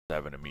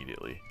7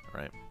 immediately,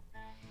 right?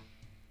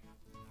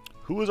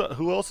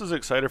 Who else is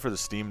excited for the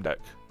Steam Deck?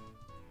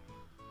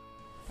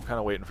 I'm kind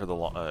of waiting for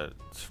the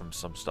from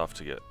some stuff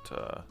to get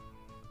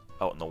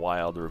out in the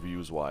wild,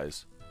 reviews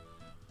wise.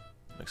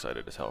 I'm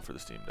excited as hell for the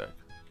Steam Deck.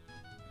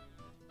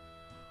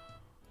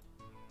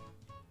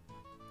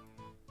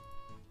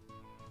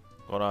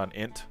 Going on,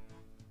 Int?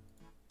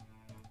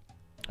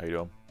 How you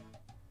doing?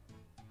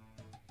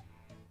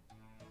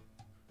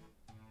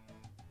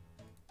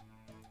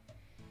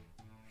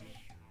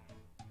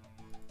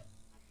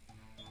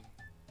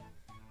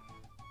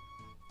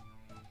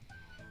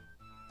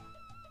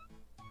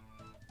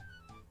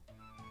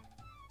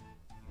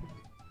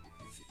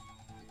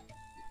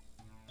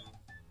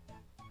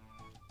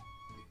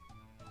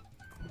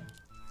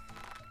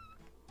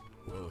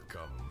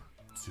 Welcome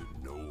to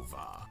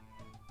Nova.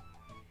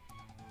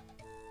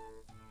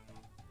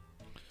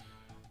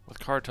 With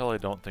Cartel, I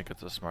don't think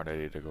it's a smart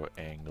idea to go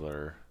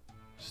Angler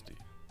Steve.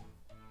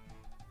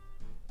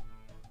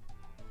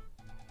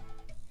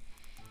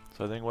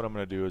 So I think what I'm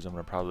going to do is I'm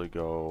going to probably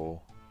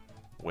go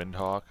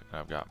Windhawk, and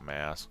I've got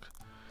Mask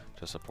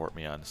to support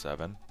me on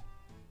 7.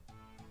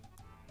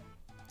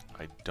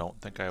 I don't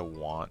think I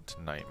want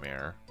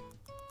Nightmare,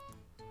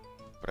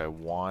 but I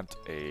want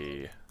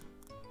a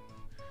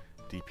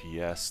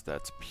DPS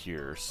that's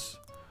Pierce.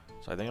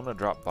 So I think I'm going to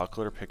drop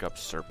Buckler, pick up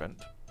Serpent.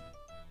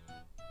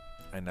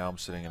 And now I'm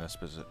sitting in a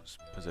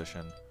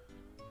position.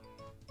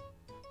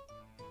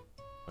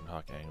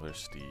 Windhawk, Angler,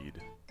 Steed.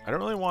 I don't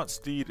really want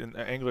Steed and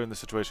Angler in this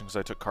situation because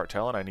I took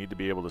Cartel and I need to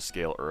be able to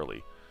scale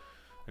early.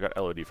 I got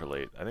LOD for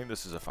late. I think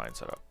this is a fine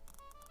setup.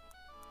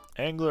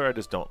 Angler I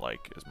just don't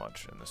like as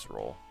much in this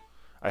role.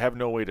 I have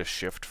no way to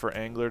shift for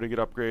Angler to get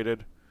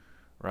upgraded,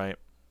 right?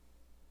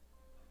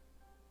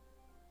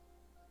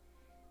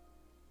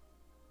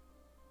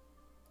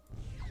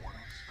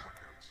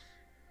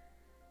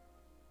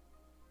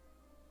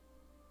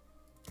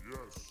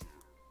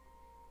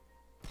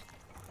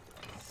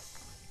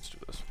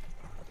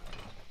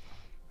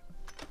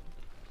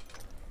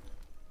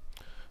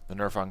 The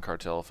nerf on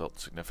Cartel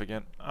felt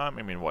significant. I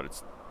mean, what?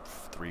 It's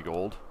 3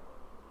 gold?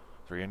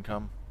 3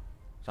 income?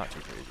 It's not too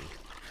crazy.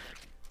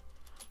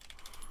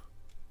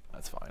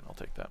 That's fine. I'll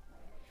take that.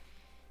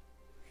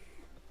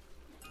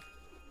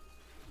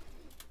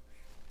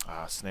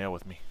 Ah, Snail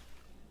with me.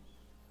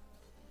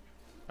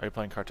 Are you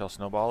playing Cartel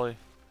Snowbally?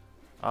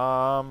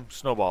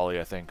 Snowbally,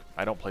 I think.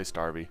 I don't play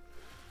Starvey.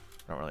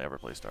 I don't really ever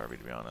play Starvey,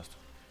 to be honest.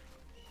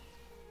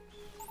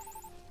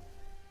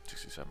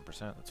 67%,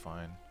 that's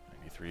fine.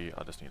 93,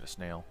 I'll just need a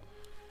Snail.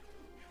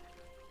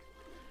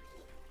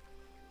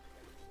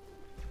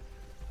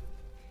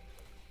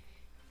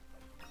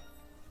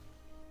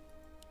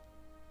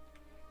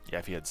 Yeah,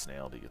 if he had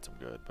Snailed, he'd get some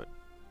good, but...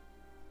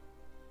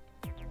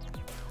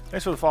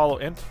 Thanks for the follow,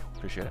 Int.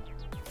 Appreciate it.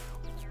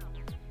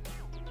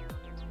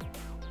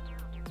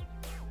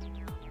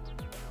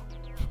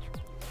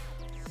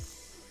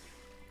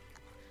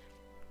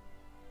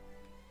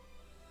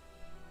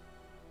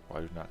 Why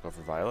would not go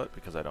for Violet?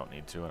 Because I don't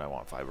need to, and I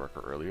want 5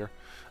 worker earlier.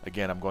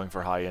 Again, I'm going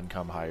for high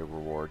income, high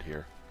reward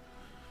here.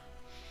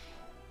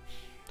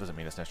 Doesn't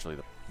mean it's necessarily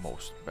the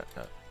most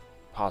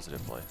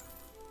positive play.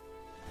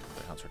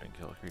 The Hunter didn't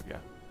kill a creep, yeah.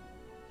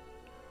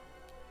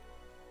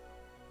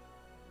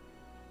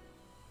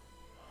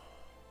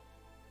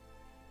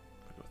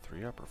 I go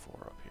 3 up or 4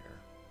 up here.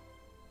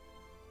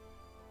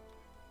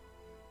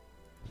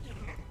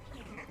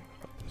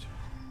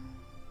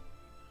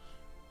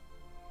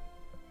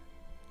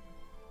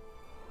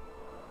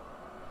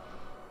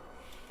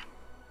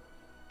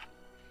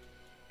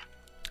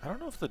 I don't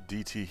know if the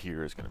DT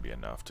here is going to be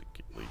enough to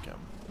leak him.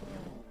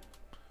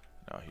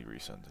 No, he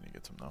resends and he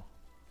gets him though.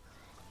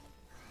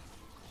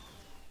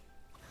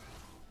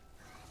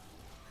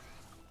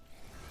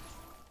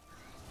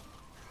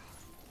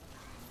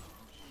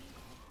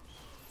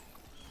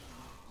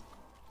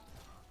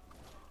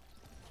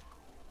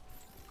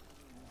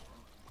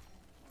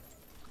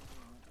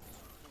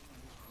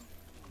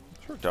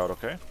 It's worked out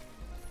okay.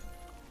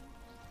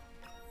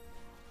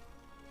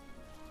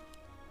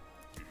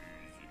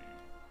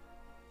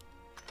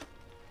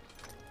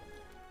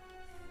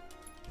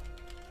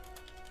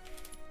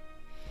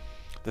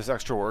 This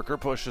extra worker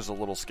push is a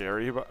little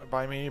scary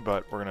by me,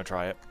 but we're going to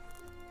try it.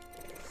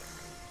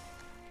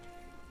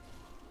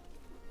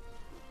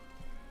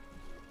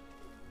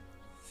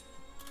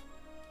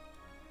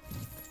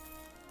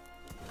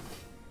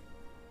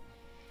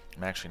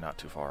 I'm actually not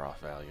too far off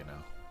value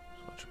now,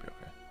 so it should be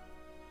okay.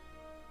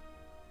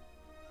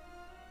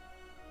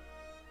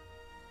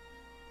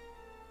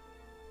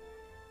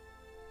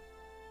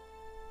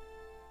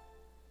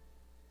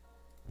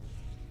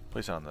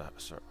 Place it on the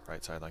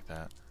right side like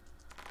that.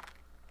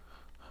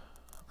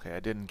 Okay, I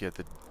didn't get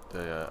the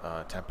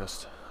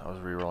Tempest. I was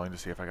re-rolling to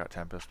see if I got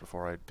Tempest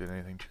before I did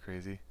anything too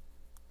crazy.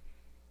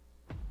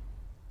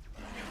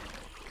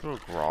 Throw a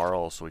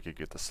Grarl so we could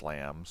get the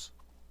slams.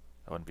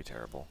 That wouldn't be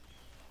terrible.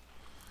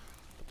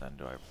 But then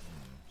do I... I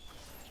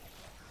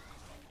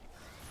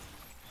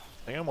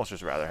think I almost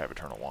just rather have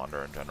Eternal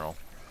Wander in general.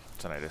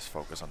 So then I just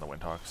focus on the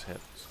Windhawk's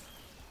hits.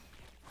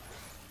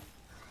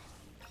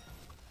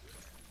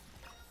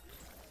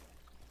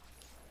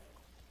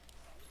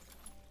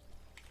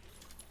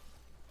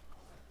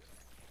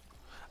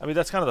 I mean,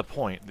 that's kind of the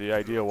point. The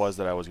idea was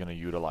that I was going to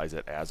utilize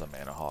it as a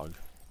mana hog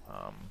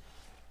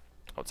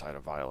outside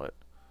of Violet,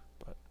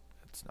 but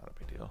it's not a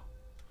big deal.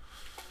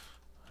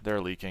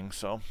 They're leaking,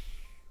 so...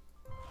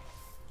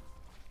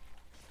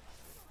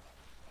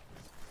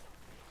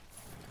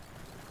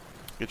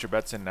 Get your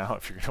bets in now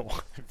if you're going to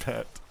want to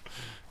bet.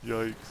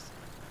 Yikes.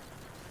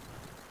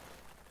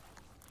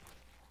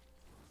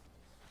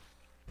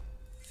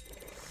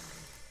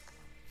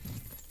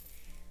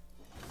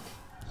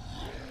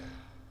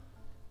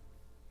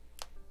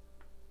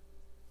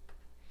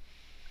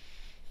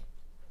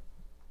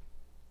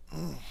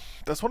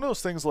 That's one of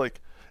those things, like,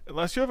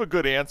 unless you have a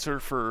good answer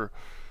for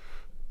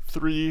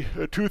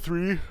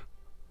 2-3,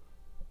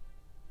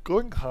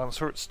 going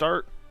consort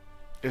start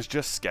is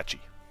just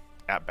sketchy.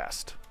 At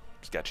best,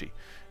 sketchy.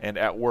 And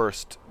at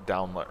worst,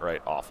 downlet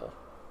right awful.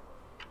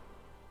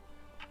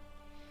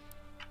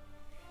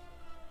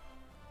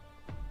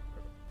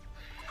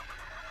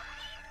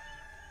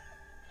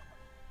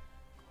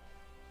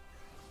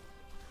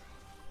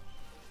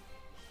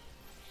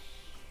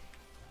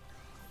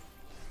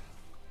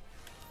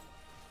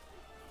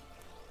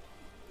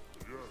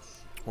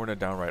 We're in a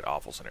downright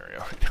awful scenario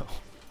right now.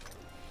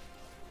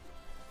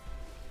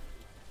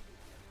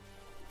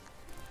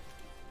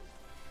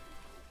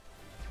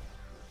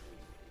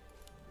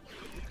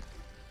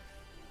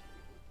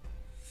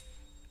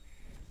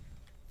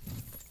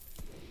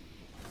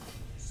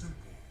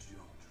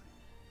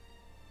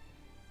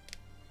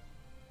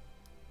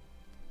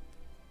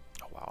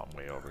 Oh wow, I'm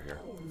way over here.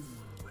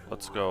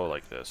 Let's go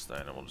like this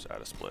then, and we'll just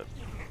add a split.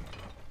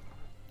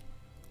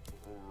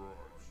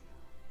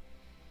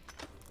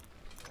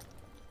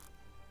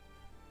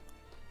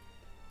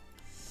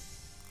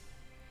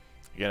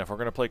 Again, if we're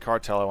going to play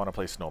Cartel, I want to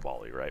play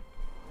Snowbally, right?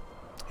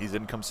 He's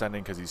income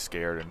sending because he's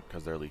scared and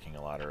because they're leaking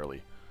a lot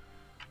early.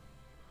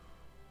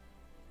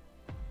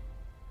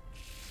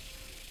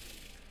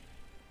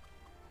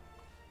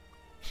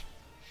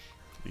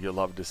 You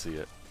love to see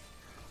it.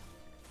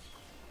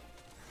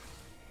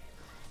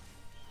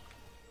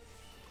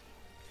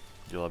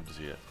 You love to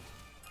see it.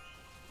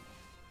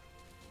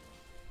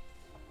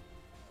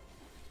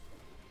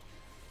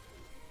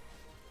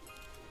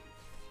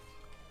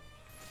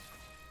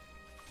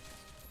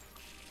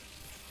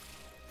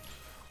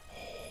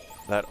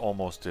 That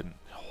almost didn't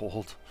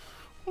hold.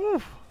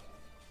 Woo.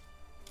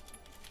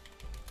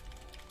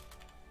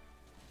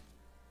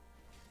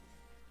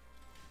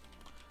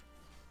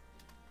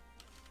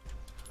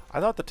 I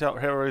thought the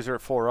Hellraiser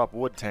at 4 up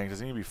would tank. Does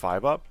he need to be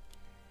 5 up?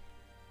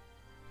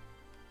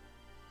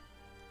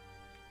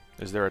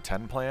 Is there a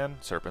 10 plan?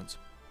 Serpents.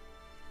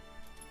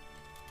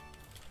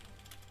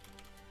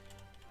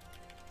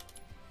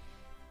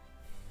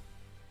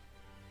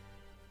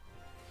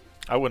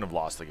 I wouldn't have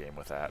lost the game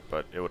with that,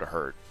 but it would have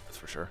hurt, that's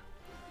for sure.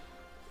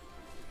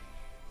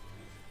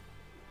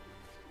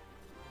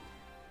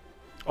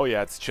 Oh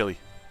yeah, it's chilly.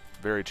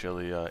 Very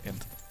chilly.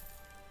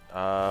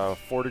 4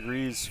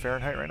 degrees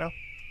Fahrenheit right now.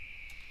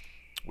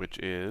 Which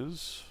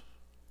is...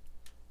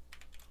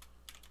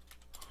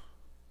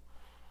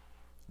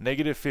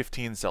 negative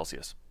 15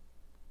 Celsius.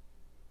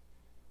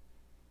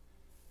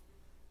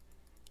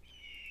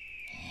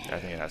 I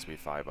think it has to be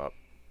 5 up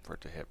for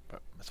it to hit,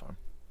 but that's fine.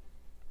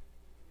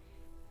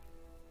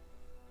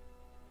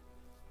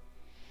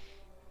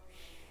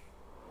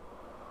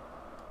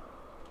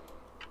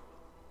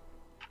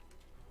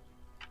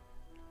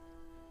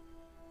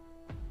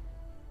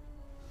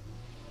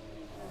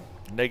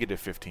 Negative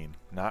 15.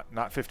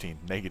 Not 15.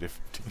 Negative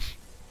 15.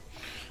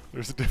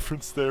 There's a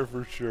difference there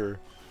for sure.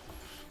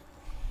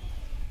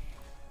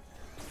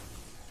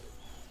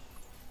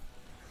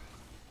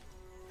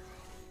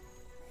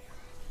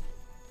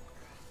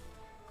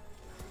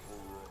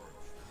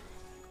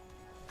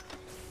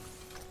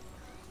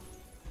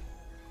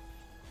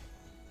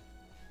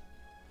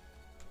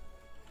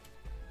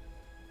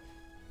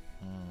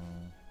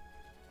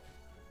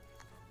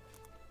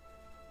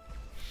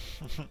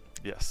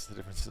 Yes, the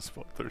difference is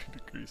about 30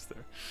 degrees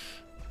there.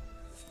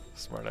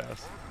 Smart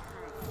ass.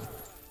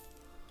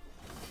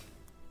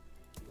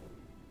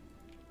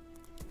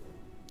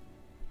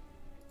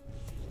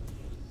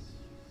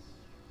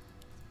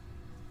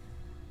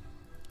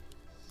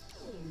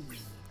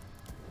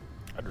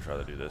 I'd just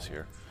rather do this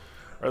here.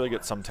 I'd rather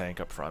get some tank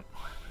up front.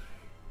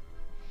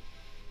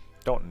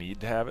 Don't need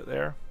to have it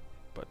there,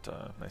 but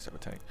nice to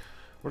have a tank.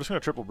 We're just going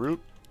to triple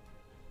brute.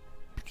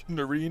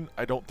 Nareen,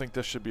 I don't think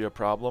this should be a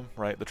problem,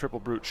 right? The triple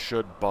brute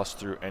should bust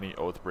through any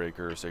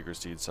Oathbreaker or Sacred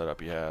Seed setup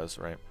he has,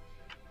 right?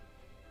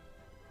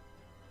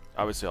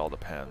 Obviously all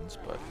depends,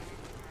 but...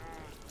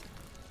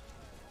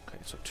 Okay,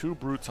 so 2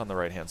 brutes on the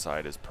right-hand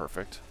side is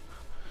perfect.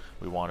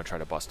 We want to try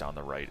to bust down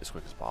the right as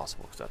quick as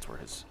possible, because that's where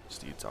his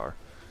steeds are.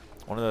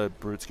 One of the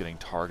brutes getting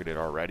targeted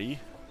already.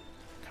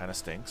 Kind of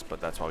stinks,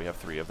 but that's why we have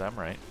 3 of them,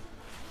 right?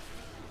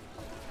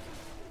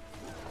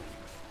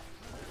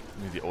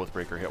 Maybe the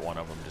Oathbreaker hit one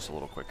of them just a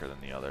little quicker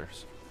than the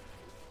others.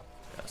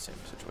 Yeah, same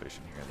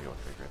situation here. The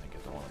Oathbreaker, I think,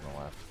 hit the one on the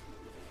left.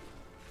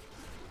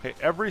 Okay,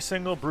 every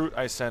single brute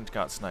I sent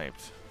got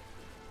sniped.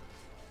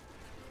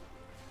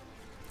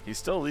 He's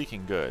still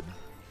leaking good.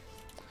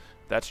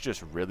 That's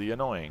just really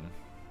annoying.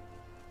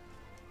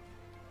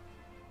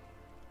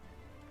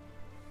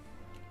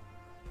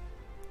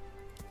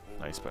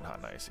 Nice, but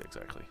not nice. Yeah,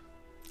 exactly.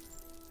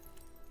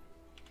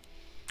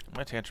 Am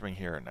I tantruming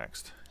here or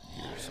next?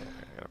 Here, so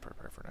okay, I gotta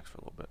prepare for next for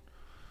a little bit.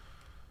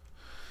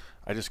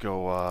 I just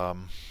go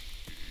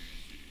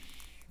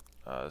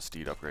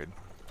steed upgrade.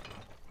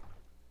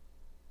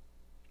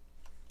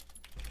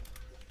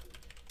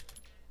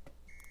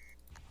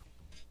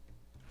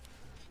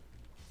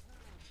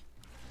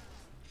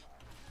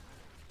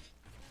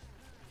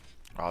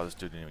 Oh, this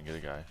dude didn't even get a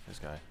guy. This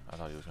guy. I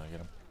thought he was gonna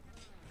get him.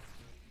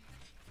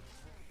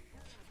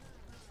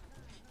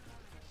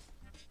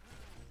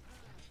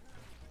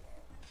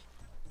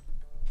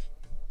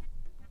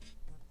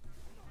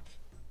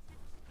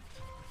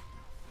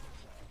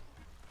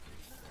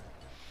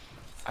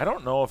 I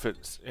don't know if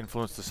it's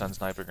influenced the sun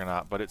sniping or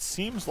not, but it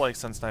seems like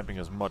sun sniping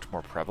is much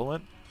more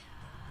prevalent.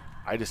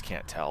 I just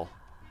can't tell.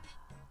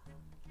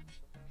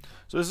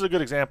 So this is a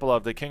good example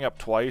of they king up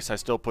twice. I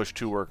still push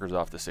 2 workers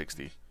off the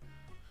 60.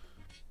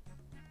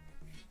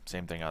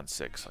 Same thing on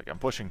 6. Like I'm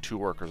pushing 2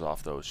 workers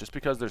off those. Just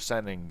because they're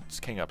sending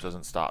king ups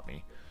doesn't stop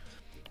me.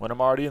 When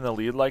I'm already in the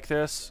lead like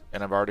this,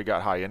 and I've already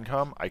got high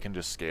income, I can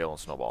just scale and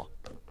snowball.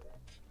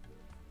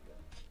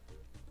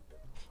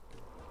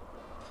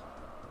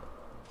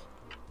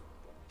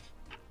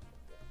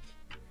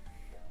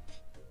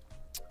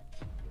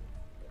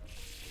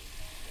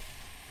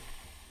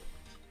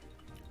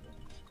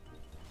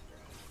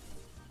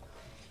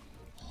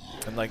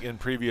 And like in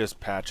previous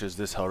patches,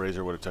 this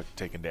Hellraiser would have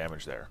taken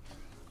damage there.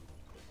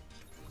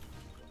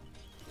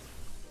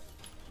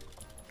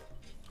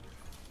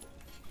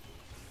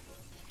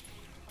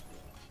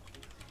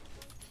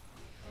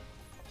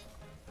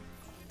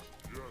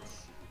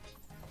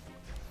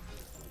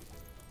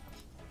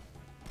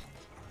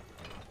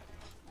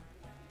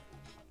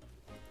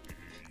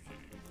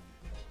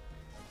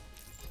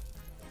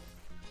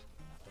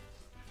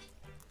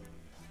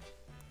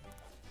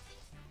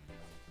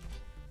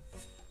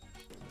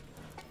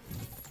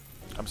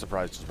 I'm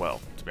surprised as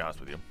well, to be honest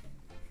with you.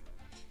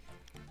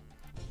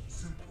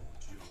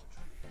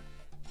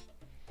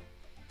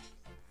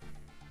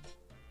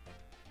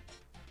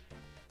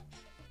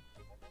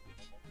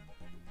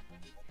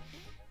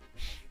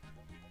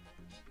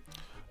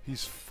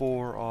 He's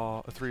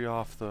 3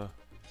 off the...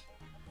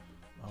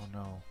 Oh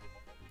no.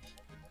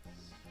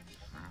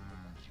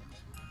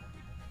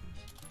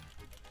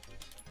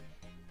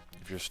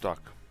 If you're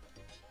stuck.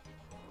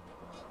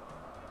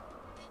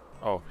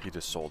 Oh, he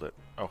just sold it.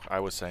 Oh,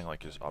 I was saying like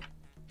just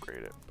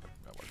upgrade it, but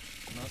that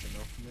works. Nothing,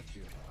 no commit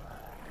you.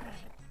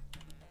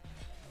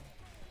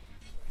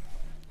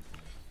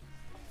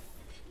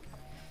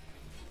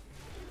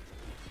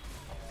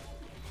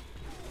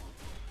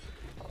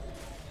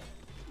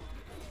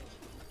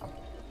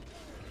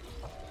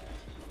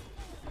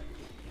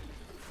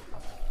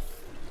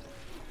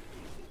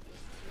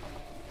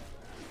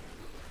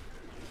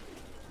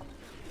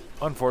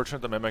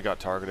 Unfortunate the Mimic got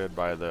targeted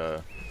by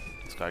the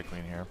Sky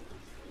Queen here.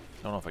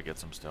 I don't know if I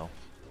get him still.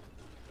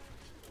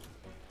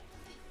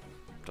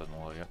 Doesn't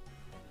look like it.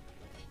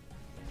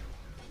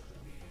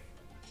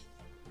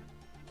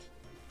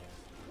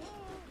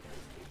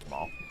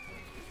 Small.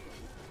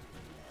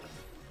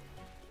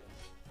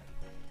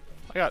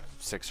 I got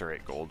 6 or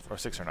 8 gold, or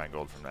 6 or 9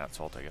 gold from that,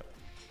 so I'll take it.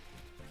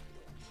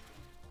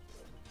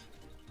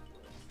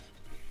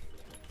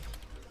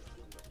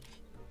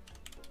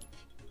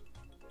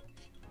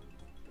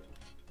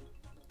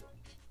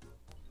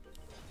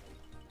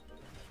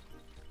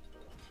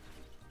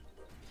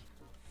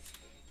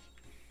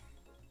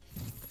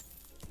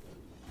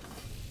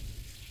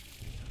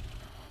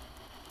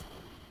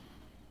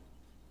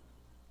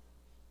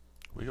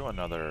 We go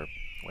another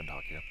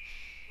Windhawk here.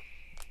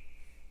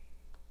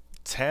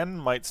 10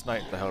 might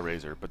snipe the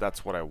Hellraiser, but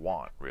that's what I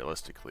want,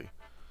 realistically.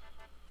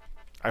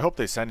 I hope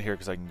they send here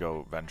because I can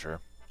go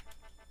Venture.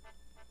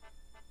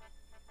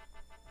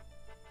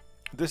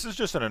 This is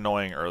just an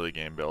annoying early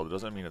game build. It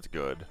doesn't mean it's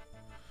good.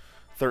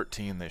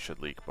 13, they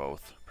should leak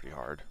both pretty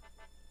hard.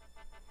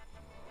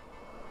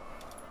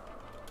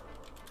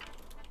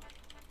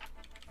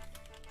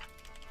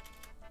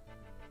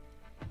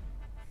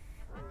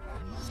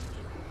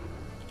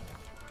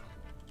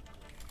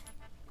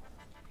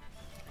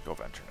 Go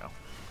Venture now.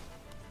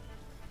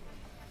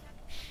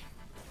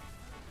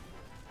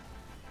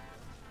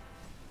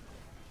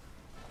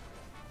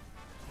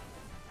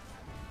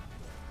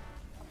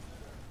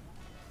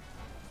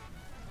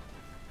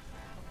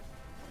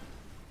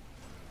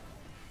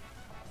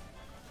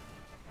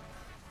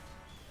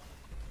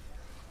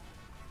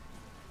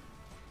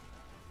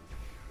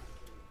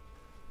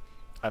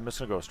 I'm just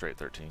gonna go straight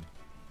 13.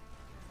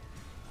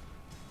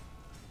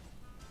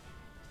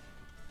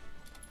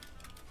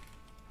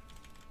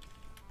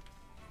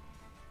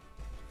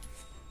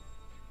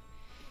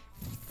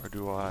 Or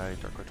do I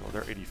Dark Ritual?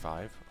 They're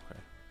 85? Okay.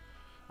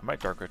 I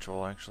might Dark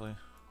Ritual, actually.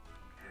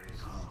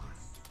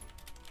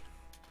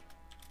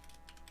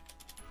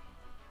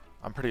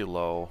 I'm pretty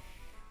low,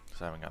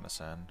 because I haven't gotten a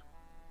send.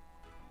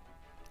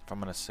 if I'm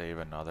going to save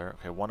another.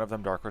 Okay, one of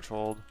them Dark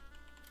Ritualed.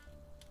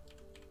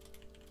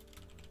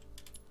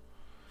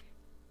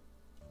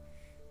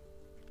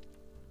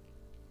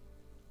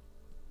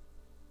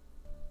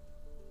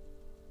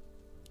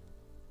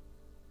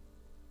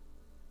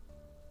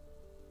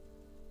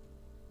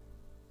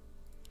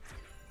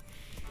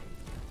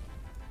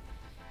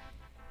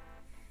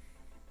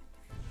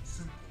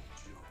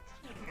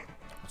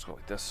 Let's go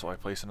like this, so I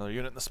place another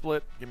unit in the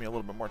split. Give me a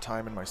little bit more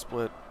time in my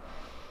split.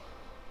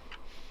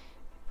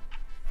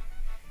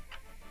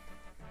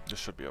 This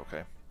should be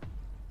okay.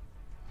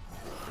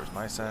 There's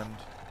my send.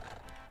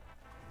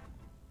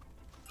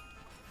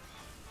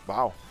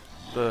 Wow.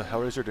 The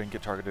Hellraiser didn't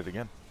get targeted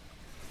again.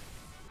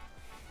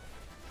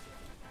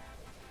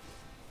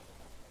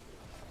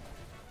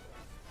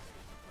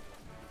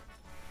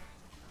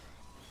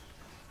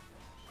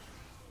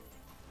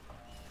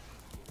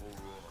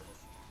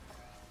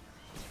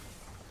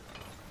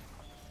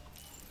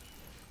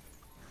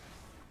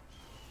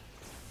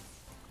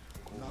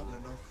 Not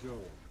enough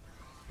fuel.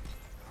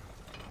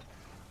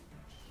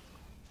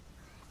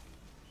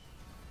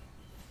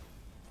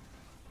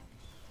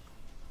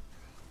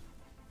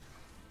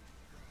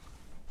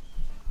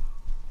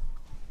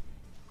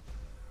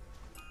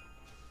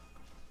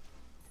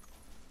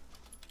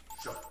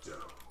 Shut down.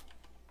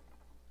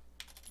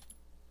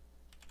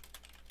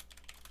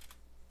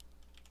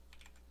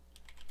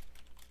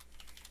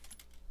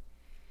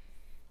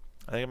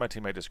 I think my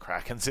teammate just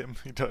Krakens him.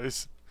 He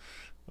does.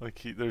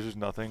 Like, there's just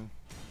nothing.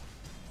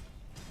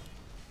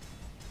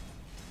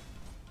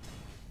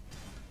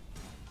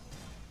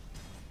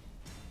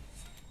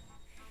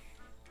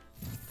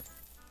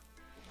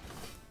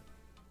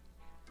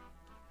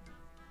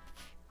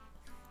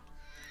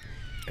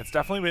 It's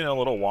definitely been a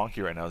little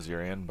wonky right now,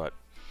 Zirian, but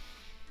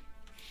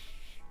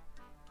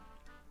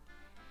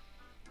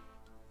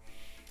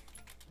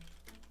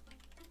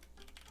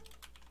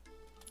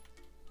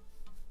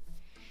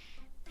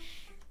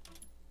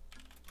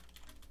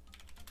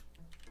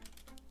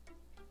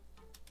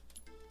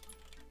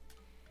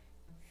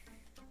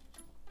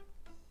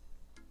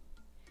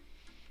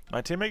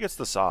my teammate gets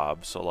the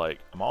sob, so like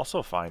I'm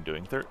also fine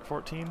doing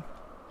 14.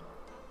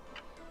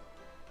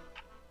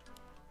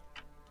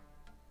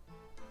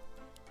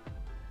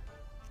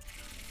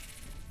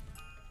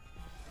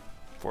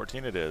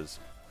 It is.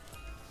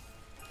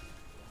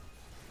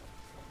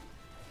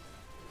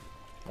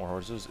 More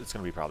horses. It's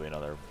gonna be probably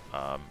another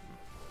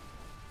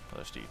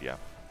steed. Yeah.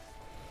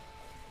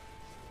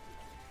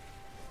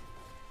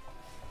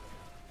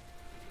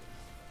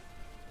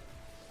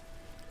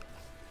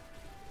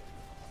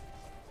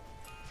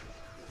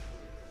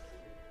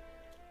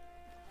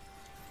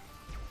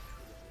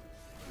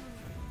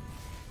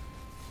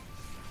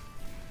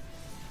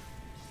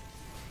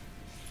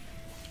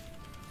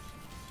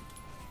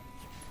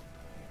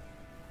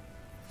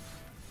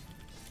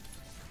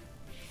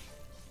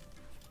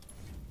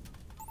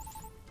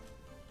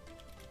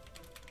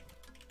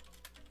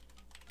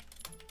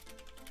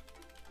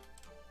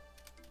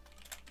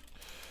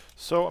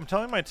 So I'm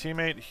telling my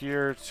teammate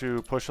here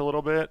to push a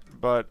little bit,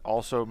 but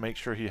also make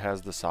sure he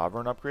has the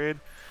Sovereign upgrade,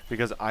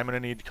 because I'm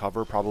going to need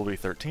cover probably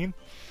 13.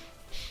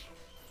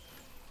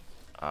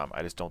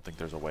 I just don't think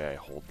there's a way I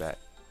hold that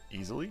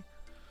easily.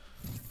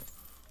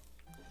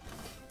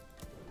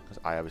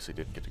 Because I obviously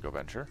didn't get to go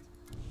venture.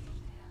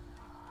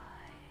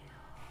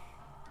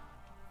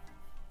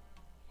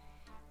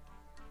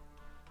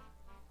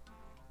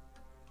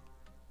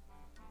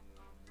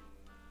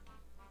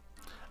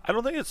 I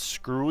don't think it's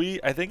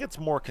screwy. I think it's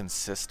more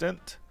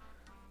consistent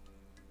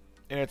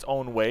in its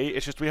own way.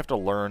 It's just we have to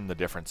learn the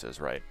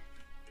differences, right?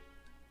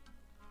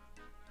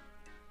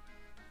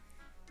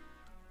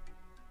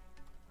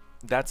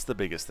 That's the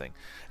biggest thing.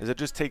 Is it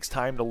just takes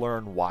time to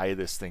learn why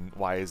is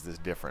this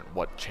different?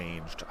 What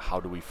changed? How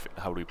do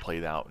we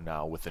play that out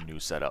now with the new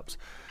setups?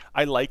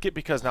 I like it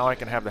because now I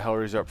can have the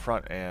Hellraiser up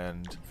front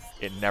and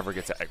it never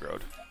gets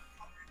aggroed.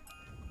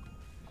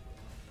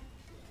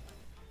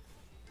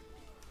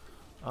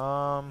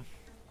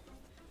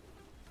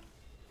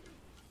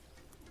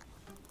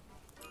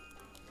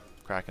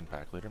 Kraken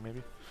pack leader,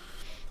 maybe?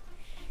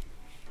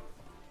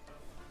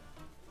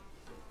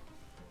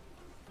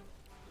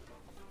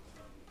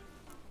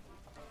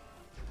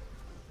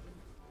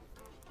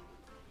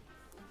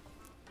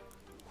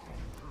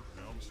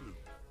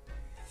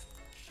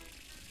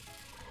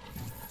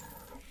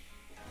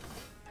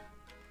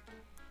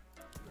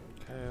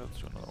 Okay, let's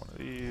do another one of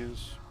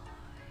these.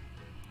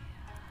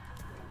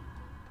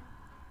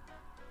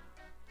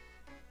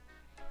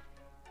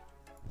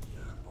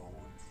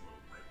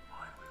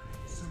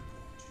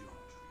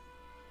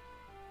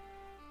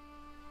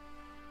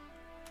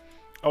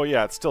 Oh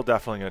yeah, it's still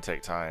definitely going to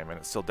take time, and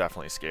it's still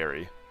definitely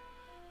scary.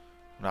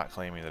 I'm not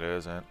claiming that it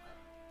isn't.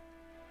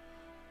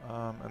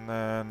 And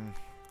then...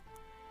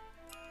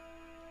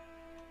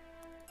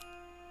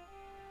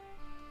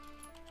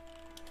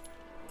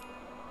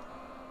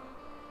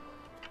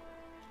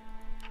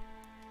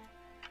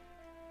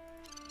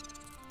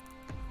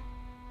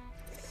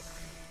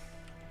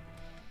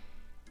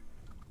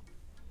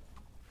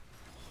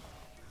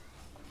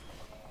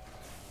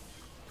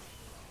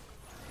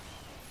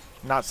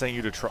 not saying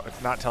you to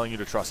not telling you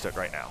to trust it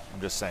right now.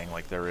 I'm just saying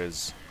like there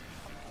is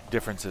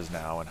differences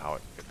now in how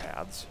it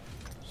paths.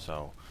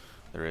 So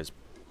there is.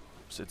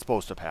 It's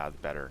supposed to path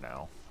better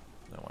now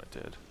than what it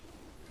did.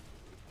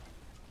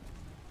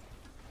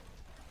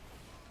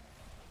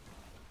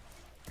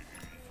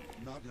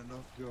 Not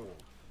enough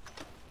gold.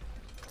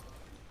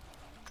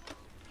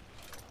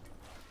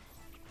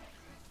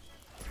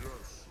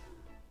 Yes.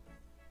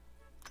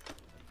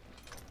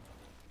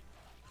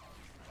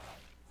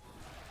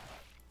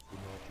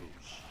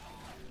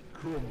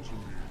 Come to me.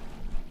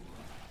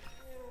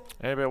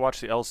 Anybody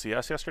watch the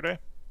LCS yesterday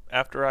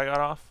after I got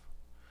off?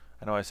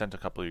 I know I sent a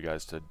couple of you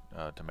guys to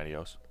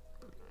Medios.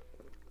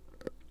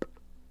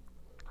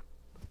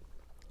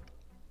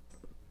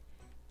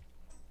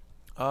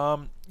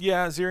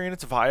 Yeah, Zirian,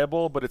 it's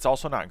viable, but it's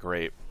also not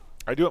great.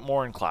 I do it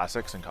more in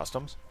classics and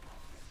customs.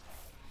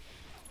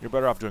 You're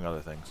better off doing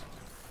other things.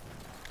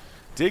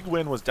 Dig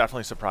win was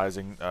definitely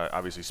surprising.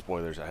 Obviously,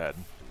 spoilers ahead.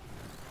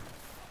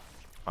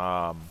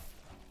 But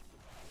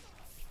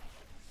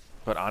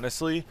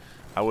honestly,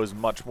 I was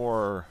much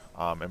more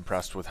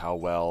impressed with how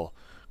well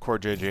Core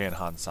JJ and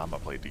Han Sama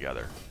played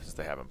together, since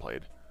they haven't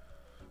played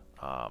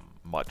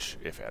much,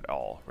 if at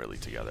all, really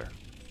together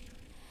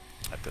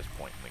at this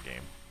point in the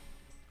game.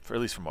 For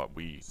at least from what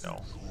we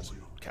know as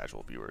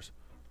casual viewers.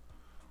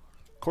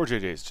 Core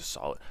JJ is just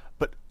solid.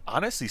 But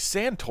honestly,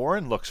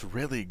 Santorin looks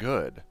really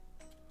good.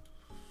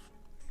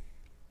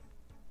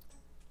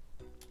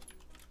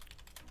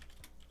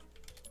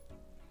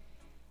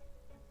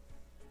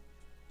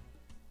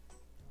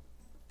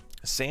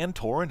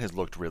 Santorin has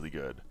looked really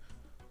good.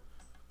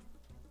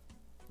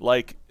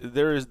 Like,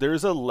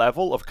 there's a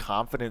level of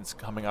confidence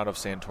coming out of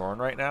Santorin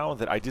right now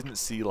that I didn't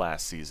see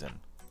last season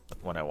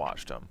when I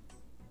watched him.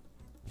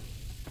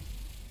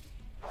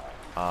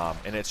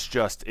 And it's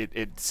just,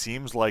 it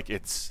seems like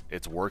it's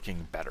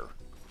working better.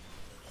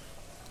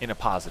 In a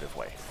positive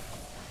way.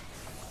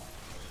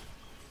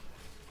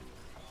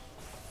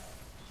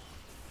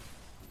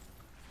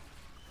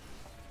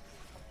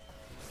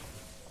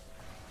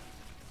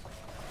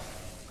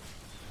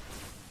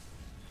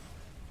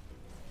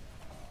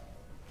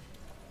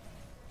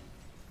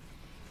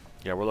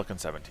 Yeah, we're looking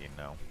 17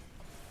 now.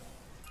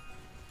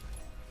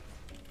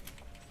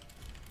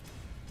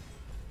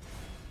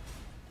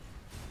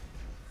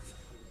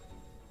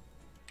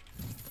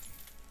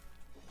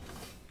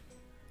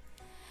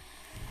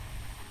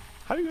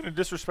 How are you going to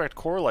disrespect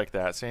Core like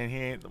that, saying he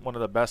ain't one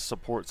of the best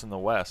supports in the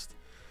West?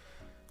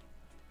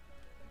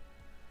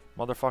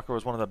 Motherfucker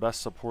was one of the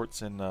best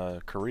supports in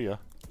Korea.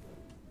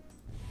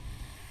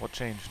 What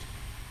changed?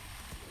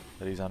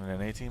 That he's on an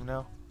NA team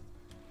now?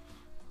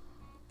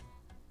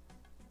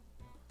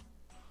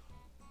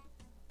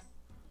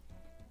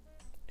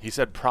 He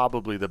said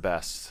probably the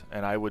best,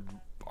 and I would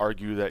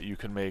argue that you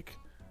can make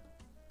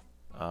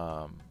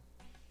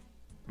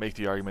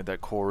the argument that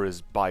Core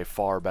is by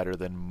far better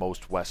than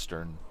most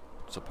Western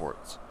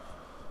supports.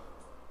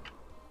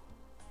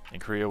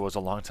 And Korea was a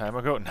long time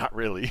ago? Not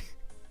really.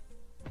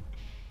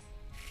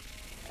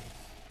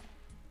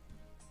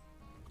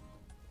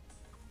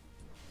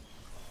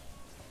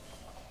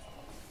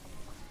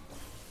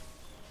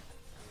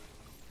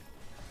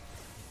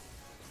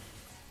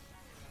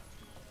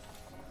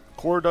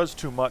 Core does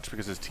too much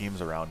because his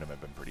teams around him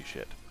have been pretty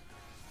shit.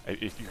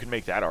 If you can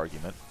make that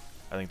argument,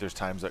 I think there's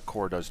times that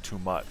Core does too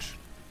much.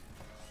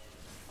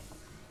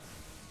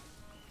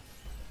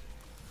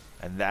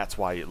 And that's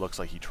why it looks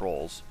like he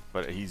trolls,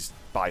 but he's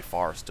by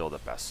far still the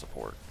best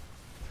support.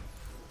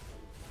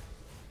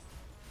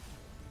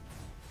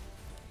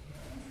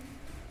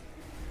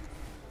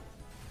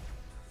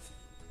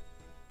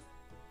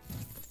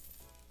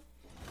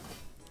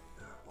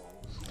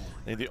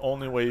 I think the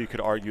only way you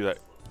could argue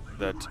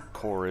that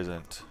Core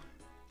isn't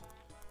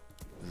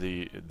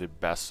the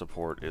best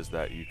support is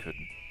that you could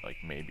like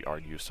maybe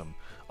argue some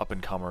up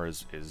and comer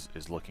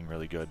is looking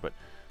really good, but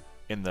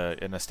in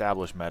an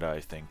established meta, I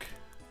think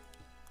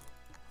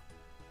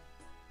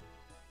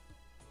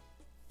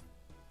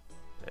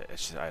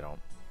it's just, I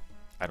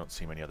don't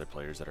see many other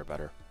players that are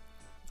better.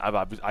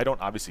 I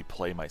don't obviously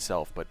play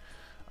myself, but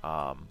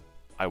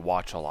I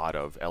watch a lot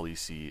of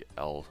LEC,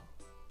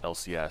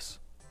 LCS.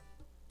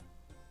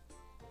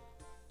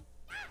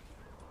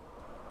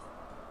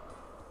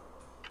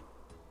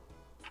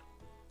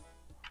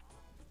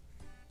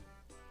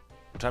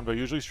 What time do I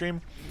usually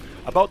stream?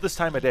 About this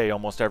time of day,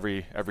 almost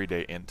every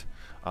day int.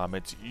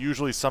 It's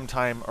usually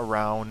sometime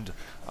around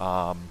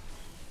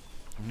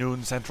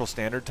noon Central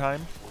Standard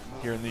Time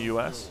here in the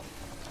US.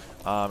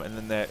 And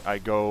then that I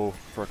go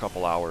for a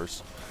couple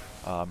hours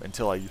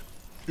until I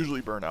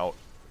usually burn out.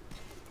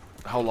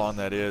 How long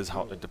that is,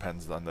 it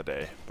depends on the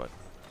day, but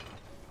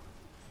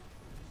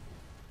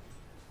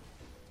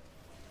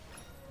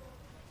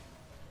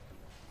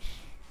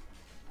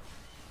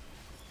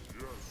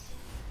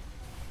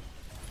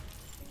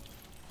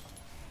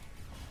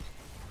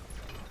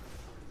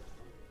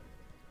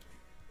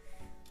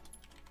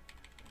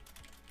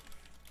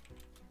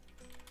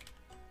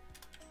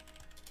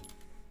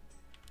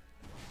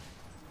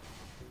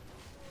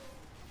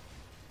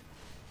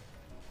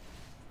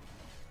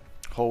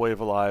Whole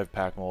wave alive,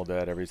 pack mole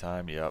dead every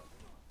time. Yep.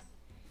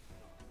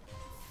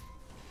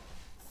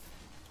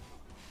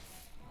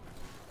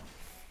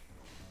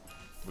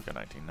 We got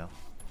 19 now.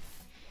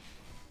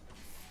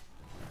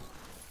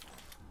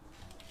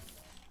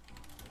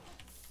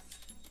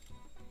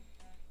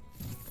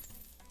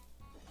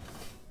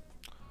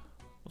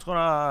 What's going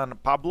on,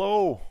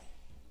 Pablo?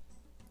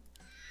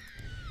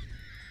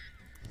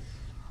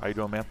 How you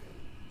doing, man?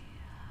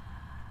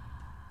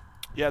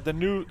 Yeah, the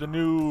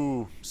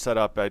new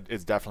setup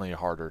is definitely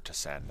harder to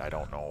send. I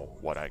don't know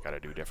what I gotta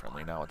do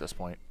differently now at this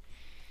point.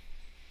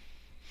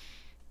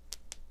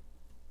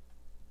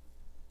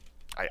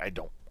 I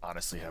don't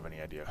honestly have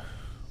any idea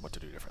what to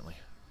do differently.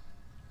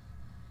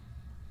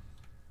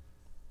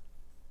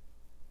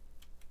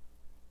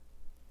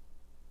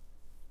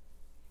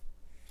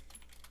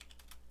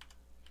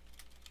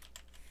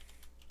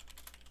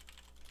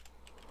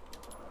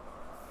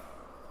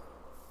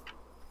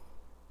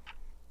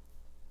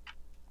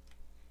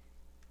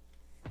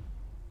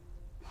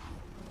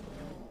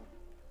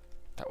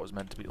 That was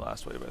meant to be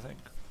last wave, I think.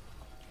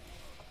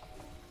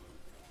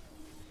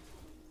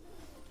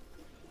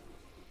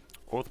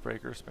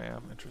 Oathbreaker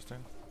spam,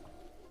 interesting.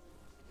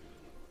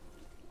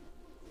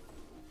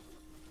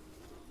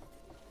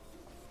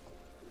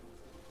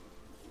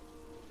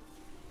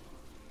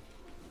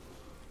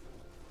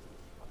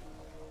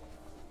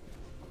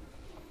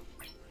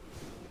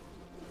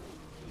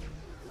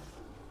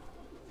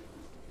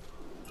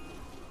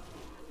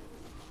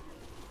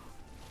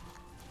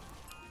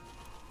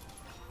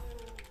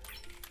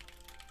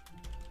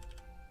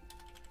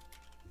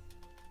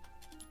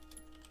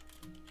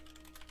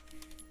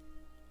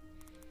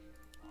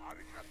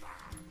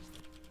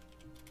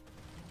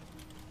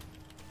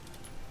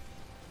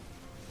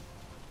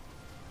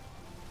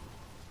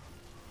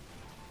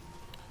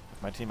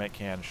 My teammate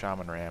can.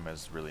 Shaman Ram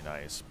is really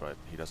nice, but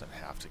he doesn't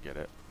have to get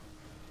it.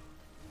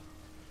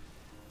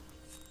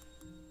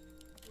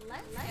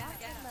 Let's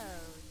get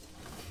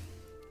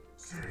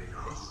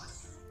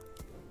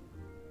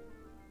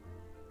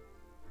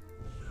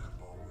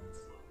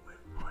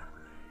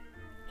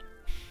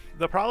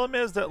The problem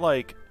is that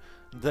like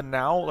the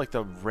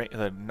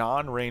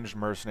non-ranged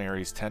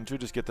mercenaries tend to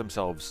just get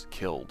themselves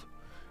killed,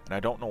 and I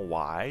don't know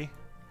why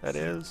that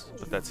is,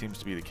 but that seems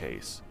to be the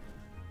case.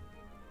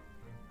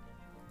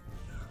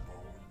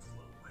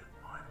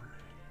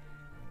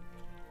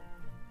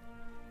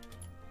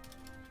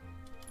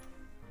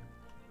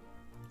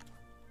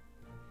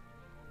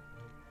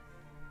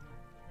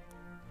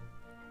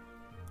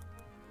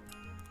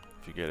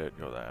 If you get it,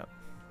 go that.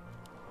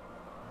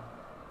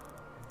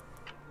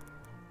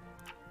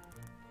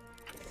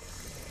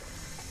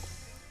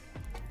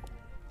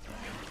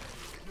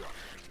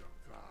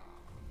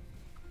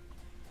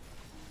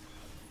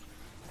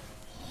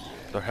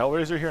 The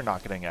Hellraiser here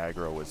not getting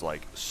aggro is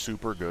like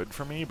super good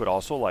for me, but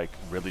also like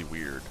really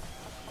weird.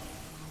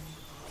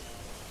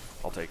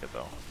 I'll take it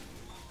though.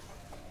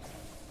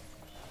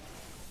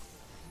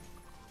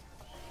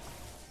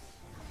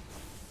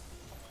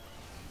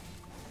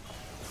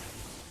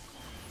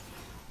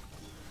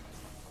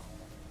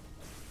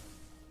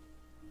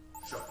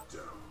 Shut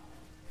down.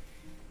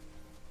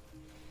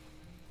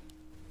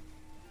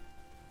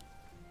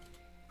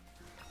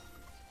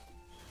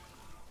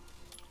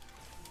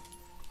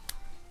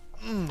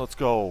 Let's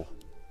go.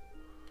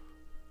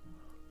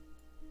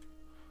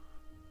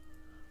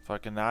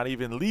 Fucking not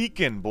even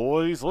leaking,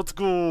 boys. Let's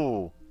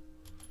go.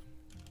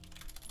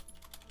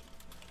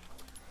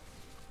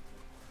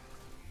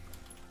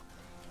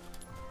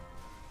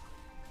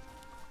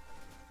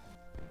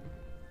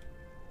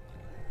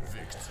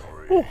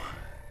 Victory. Whew.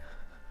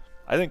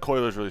 I think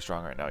Coiler's really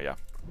strong right now, yeah.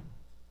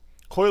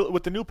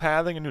 With the new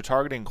pathing and new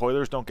targeting,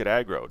 Coilers don't get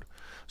aggroed.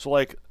 So,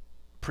 like,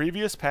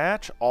 previous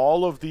patch,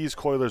 all of these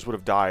Coilers would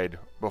have died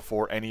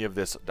before any of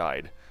this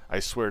died. I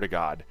swear to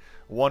God.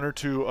 One or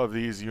two of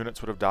these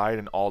units would have died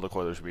and all the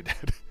Coilers would be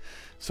dead.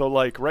 So,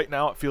 like, right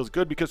now it feels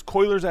good because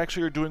Coilers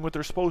actually are doing what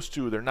they're supposed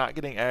to. They're not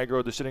getting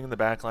aggroed. They're sitting in the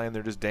back line.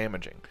 They're just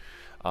damaging.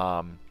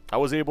 I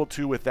was able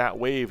to, with that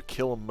wave,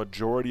 kill a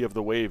majority of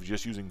the wave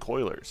just using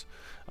Coilers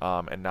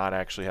and not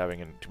actually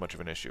having too much of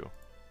an issue.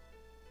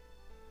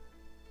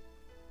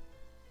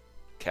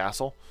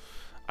 Castle.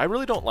 I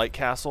really don't like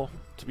Castle,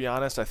 to be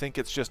honest. I think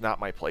it's just not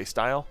my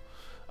playstyle.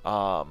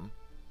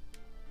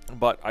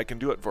 But I can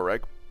do it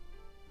Voreg.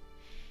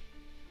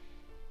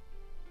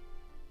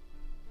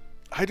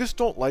 I just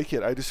don't like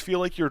it. I just feel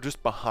like you're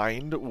just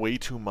behind way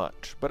too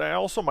much. But I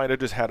also might have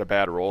just had a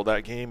bad roll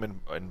that game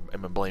and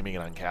am blaming it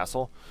on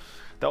Castle.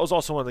 That was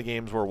also one of the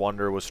games where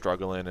Wonder was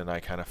struggling and I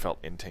kind of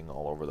felt inting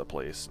all over the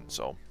place. And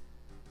so...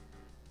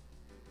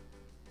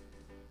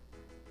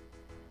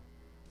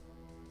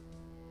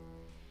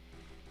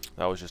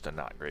 that was just a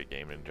not great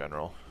game in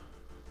general.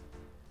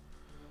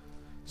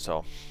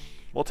 So,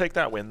 we'll take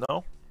that win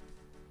though.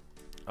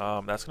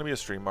 That's going to be a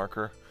stream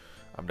marker.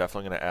 I'm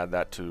definitely going to add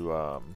that to